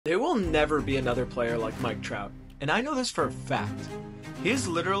There will never be another player like Mike Trout, and I know this for a fact. He is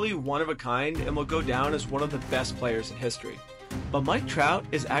literally one of a kind and will go down as one of the best players in history. But Mike Trout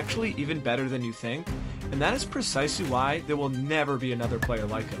is actually even better than you think, and that is precisely why there will never be another player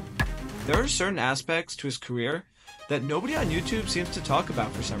like him. There are certain aspects to his career that nobody on YouTube seems to talk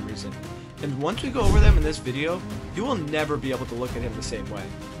about for some reason, and once we go over them in this video, you will never be able to look at him the same way.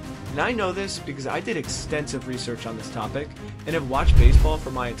 And I know this because I did extensive research on this topic and have watched baseball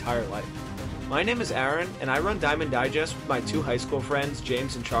for my entire life. My name is Aaron, and I run Diamond Digest with my two high school friends,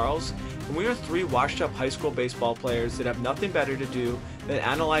 James and Charles, and we are three washed-up high school baseball players that have nothing better to do than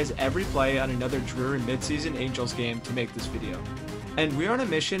analyze every play on another dreary midseason Angels game to make this video. And we are on a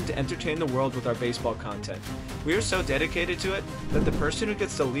mission to entertain the world with our baseball content. We are so dedicated to it that the person who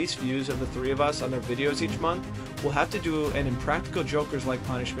gets the least views of the three of us on their videos each month will have to do an Impractical Jokers-like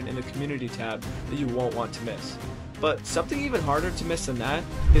punishment in the community tab that you won't want to miss. But something even harder to miss than that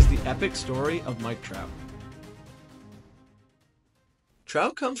is the epic story of Mike Trout.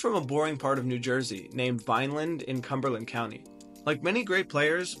 Trout comes from a boring part of New Jersey named Vineland in Cumberland County. Like many great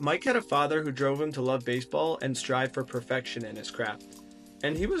players, Mike had a father who drove him to love baseball and strive for perfection in his craft.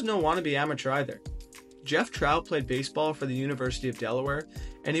 And he was no wannabe amateur either. Jeff Trout played baseball for the University of Delaware,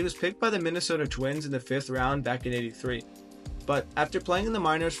 and he was picked by the Minnesota Twins in the 5th round back in '83. But after playing in the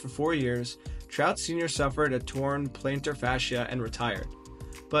minors for 4 years, Trout Sr. suffered a torn plantar fascia and retired.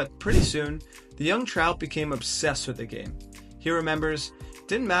 But pretty soon, the young Trout became obsessed with the game. He remembers,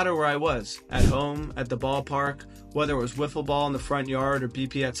 "Didn't matter where I was, at home, at the ballpark, whether it was wiffle ball in the front yard or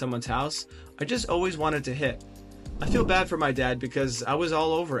BP at someone's house, I just always wanted to hit. I feel bad for my dad because I was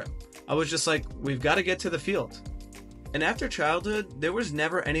all over him. I was just like, we've got to get to the field." And after childhood, there was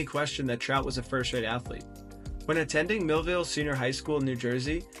never any question that Trout was a first-rate athlete. When attending Millville Senior High School in New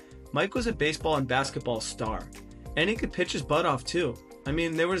Jersey, Mike was a baseball and basketball star. And he could pitch his butt off too. I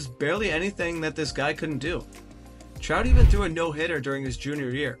mean, there was barely anything that this guy couldn't do. Trout even threw a no-hitter during his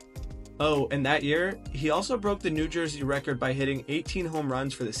junior year. Oh, and that year, he also broke the New Jersey record by hitting 18 home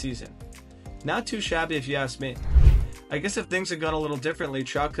runs for the season. Not too shabby if you ask me. I guess if things had gone a little differently,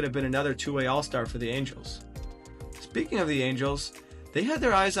 Trout could have been another two-way all-star for the Angels. Speaking of the Angels, they had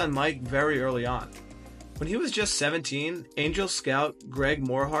their eyes on Mike very early on. When he was just 17, Angels scout Greg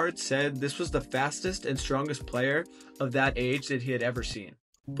Morehart said this was the fastest and strongest player of that age that he had ever seen.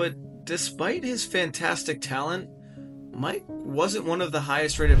 But despite his fantastic talent, Mike wasn't one of the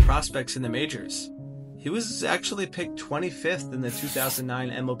highest rated prospects in the majors. He was actually picked 25th in the 2009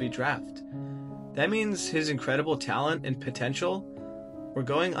 MLB draft. That means his incredible talent and potential were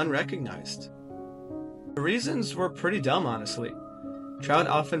going unrecognized. The reasons were pretty dumb, honestly. Trout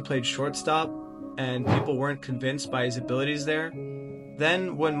often played shortstop, and people weren't convinced by his abilities there.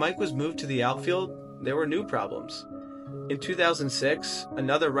 Then, when Mike was moved to the outfield, there were new problems. In 2006,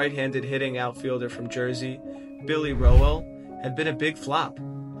 another right-handed hitting outfielder from Jersey, Billy Rowell, had been a big flop.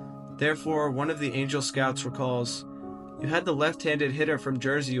 Therefore, one of the Angel scouts recalls, "You had the left-handed hitter from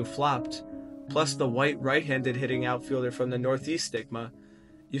Jersey who flopped, plus the white right-handed hitting outfielder from the Northeast stigma.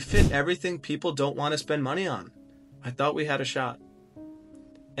 You fit everything people don't want to spend money on. I thought we had a shot."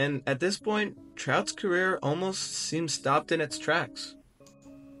 And at this point, Trout's career almost seemed stopped in its tracks.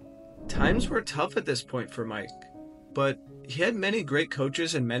 Times were tough at this point for Mike, but he had many great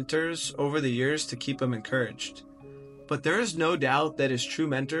coaches and mentors over the years to keep him encouraged. But there is no doubt that his true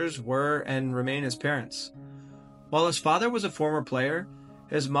mentors were and remain his parents. While his father was a former player,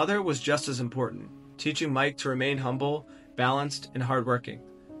 his mother was just as important, teaching Mike to remain humble, balanced, and hardworking.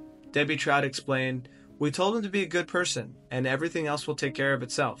 Debbie Trout explained, "We told him to be a good person, and everything else will take care of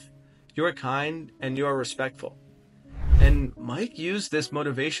itself. You are kind, and you are respectful." And Mike used this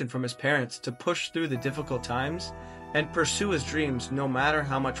motivation from his parents to push through the difficult times and pursue his dreams no matter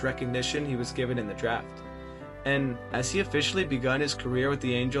how much recognition he was given in the draft. And as he officially begun his career with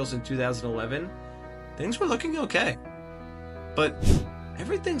the Angels in 2011, things were looking okay. But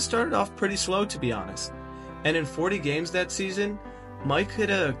everything started off pretty slow, to be honest. And in 40 games that season, Mike hit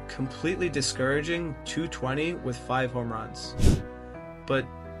a completely discouraging .220 with 5 home runs. But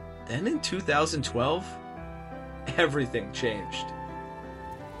then in 2012, everything changed.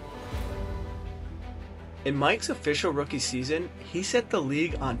 In Mike's official rookie season, he set the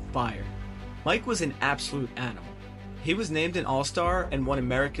league on fire. Mike was an absolute animal. He was named an All-Star and won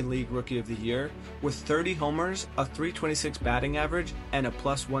American League Rookie of the Year with 30 homers, a .326 batting average, and a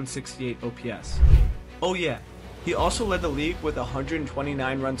 +168 OPS. Oh yeah, he also led the league with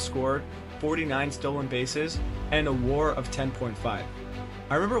 129 runs scored, 49 stolen bases, and a WAR of 10.5.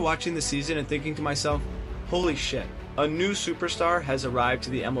 I remember watching the season and thinking to myself, holy shit, a new superstar has arrived to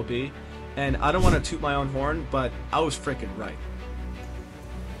the MLB, and I don't want to toot my own horn, but I was freaking right.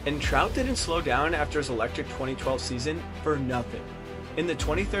 And Trout didn't slow down after his electric 2012 season for nothing. In the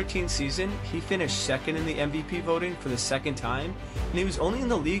 2013 season, he finished second in the MVP voting for the second time, and he was only in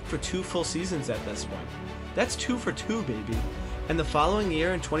the league for 2 full seasons at this point. That's 2 for 2, baby. And the following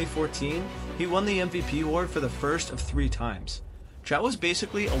year, in 2014, he won the MVP award for the first of 3 times. Trout was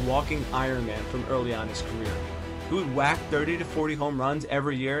basically a walking Iron Man from early on in his career. He would whack 30 to 40 home runs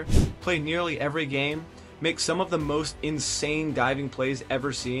every year, play nearly every game, make some of the most insane diving plays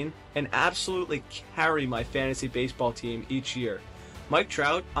ever seen, and absolutely carry my fantasy baseball team each year. Mike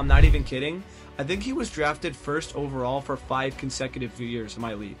Trout, I'm not even kidding, I think he was drafted first overall for 5 consecutive years in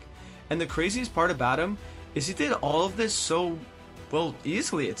my league. And the craziest part about him is he did all of this so, well,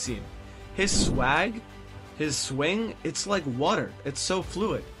 easily it seemed. His swag, his swing, it's like water, it's so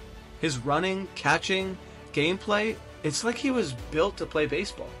fluid. His running, catching, gameplay, it's like he was built to play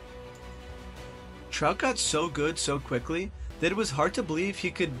baseball. Trout got so good so quickly that it was hard to believe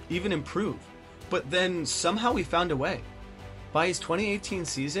he could even improve, but then somehow he found a way. By his 2018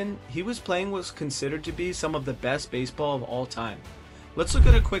 season, he was playing what was considered to be some of the best baseball of all time. Let's look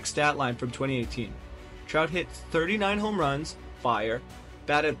at a quick stat line from 2018. Trout hit 39 home runs, fire,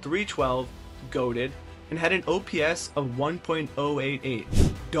 batted .312, goated, and had an OPS of 1.088,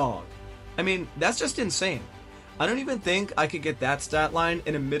 dog. I mean, that's just insane. I don't even think I could get that stat line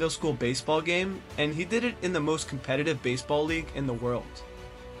in a middle school baseball game, and he did it in the most competitive baseball league in the world.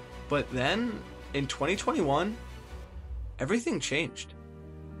 But then, in 2021, everything changed.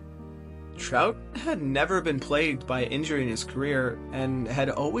 Trout had never been plagued by injury in his career and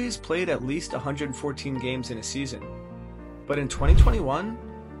had always played at least 114 games in a season. But in 2021,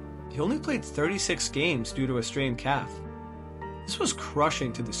 he only played 36 games due to a strained calf. This was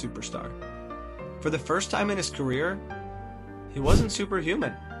crushing to the superstar. For the first time in his career, he wasn't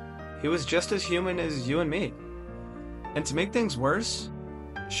superhuman. He was just as human as you and me. And to make things worse,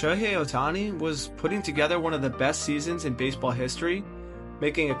 Shohei Ohtani was putting together one of the best seasons in baseball history,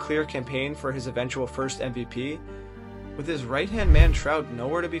 making a clear campaign for his eventual first MVP, with his right-hand man Trout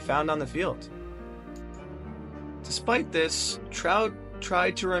nowhere to be found on the field. Despite this, Trout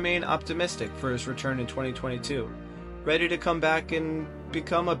tried to remain optimistic for his return in 2022, ready to come back and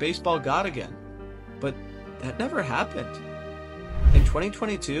become a baseball god again. But that never happened. In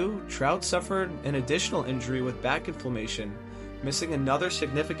 2022, Trout suffered an additional injury with back inflammation, missing another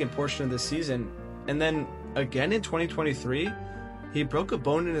significant portion of the season, and then again in 2023, he broke a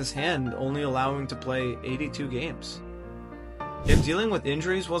bone in his hand, only allowing him to play 82 games. If dealing with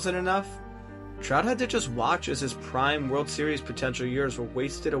injuries wasn't enough, Trout had to just watch as his prime World Series potential years were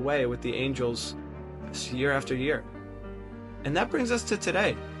wasted away with the Angels year after year. And that brings us to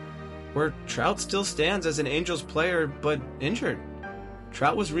today, where Trout still stands as an Angels player, but injured.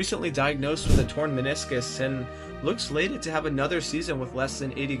 Trout was recently diagnosed with a torn meniscus and looks slated to have another season with less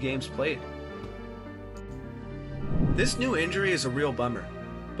than 80 games played. This new injury is a real bummer,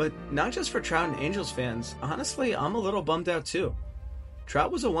 but not just for Trout and Angels fans. Honestly, I'm a little bummed out too.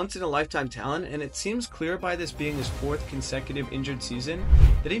 Trout was a once-in-a-lifetime talent, and it seems clear by this being his 4th consecutive injured season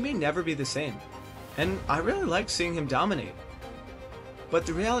that he may never be the same. And I really like seeing him dominate. But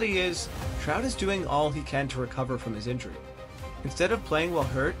the reality is, Trout is doing all he can to recover from his injury. Instead of playing while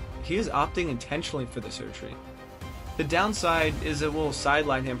hurt, he is opting intentionally for the surgery. The downside is it will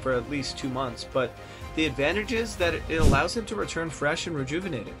sideline him for at least 2 months, but the advantage is that it allows him to return fresh and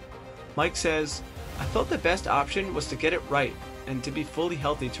rejuvenated. Mike says, "I felt the best option was to get it right and to be fully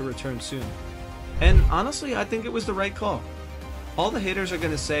healthy to return soon." And honestly, I think it was the right call. All the haters are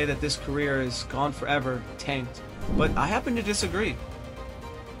going to say that this career is gone forever, tanked, but I happen to disagree.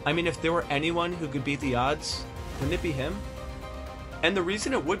 I mean, if there were anyone who could beat the odds, wouldn't it be him? And the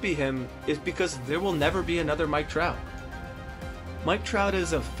reason it would be him is because there will never be another Mike Trout. Mike Trout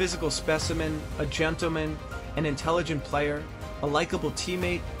is a physical specimen, a gentleman, an intelligent player, a likable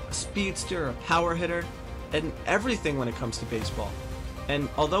teammate, a speedster, a power hitter, and everything when it comes to baseball. And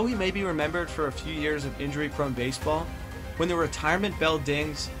although he may be remembered for a few years of injury-prone baseball, when the retirement bell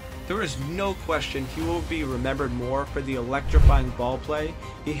dings, there is no question he will be remembered more for the electrifying ball play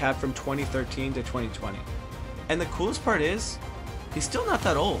he had from 2013 to 2020. And the coolest part is, he's still not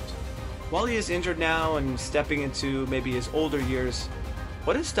that old. While he is injured now and stepping into maybe his older years,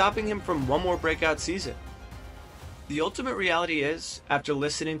 what is stopping him from one more breakout season? The ultimate reality is, after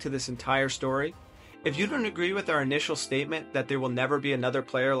listening to this entire story, if you don't agree with our initial statement that there will never be another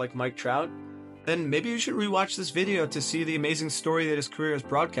player like Mike Trout, then maybe you should rewatch this video to see the amazing story that his career has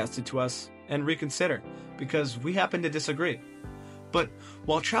broadcasted to us and reconsider, because we happen to disagree. But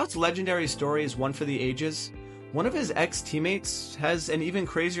while Trout's legendary story is one for the ages, one of his ex-teammates has an even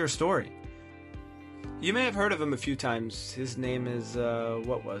crazier story. You may have heard of him a few times. His name is,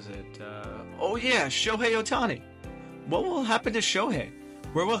 what was it? Oh yeah, Shohei Ohtani. What will happen to Shohei?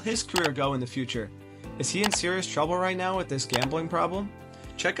 Where will his career go in the future? Is he in serious trouble right now with this gambling problem?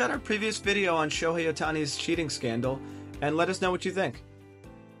 Check out our previous video on Shohei Ohtani's cheating scandal and let us know what you think.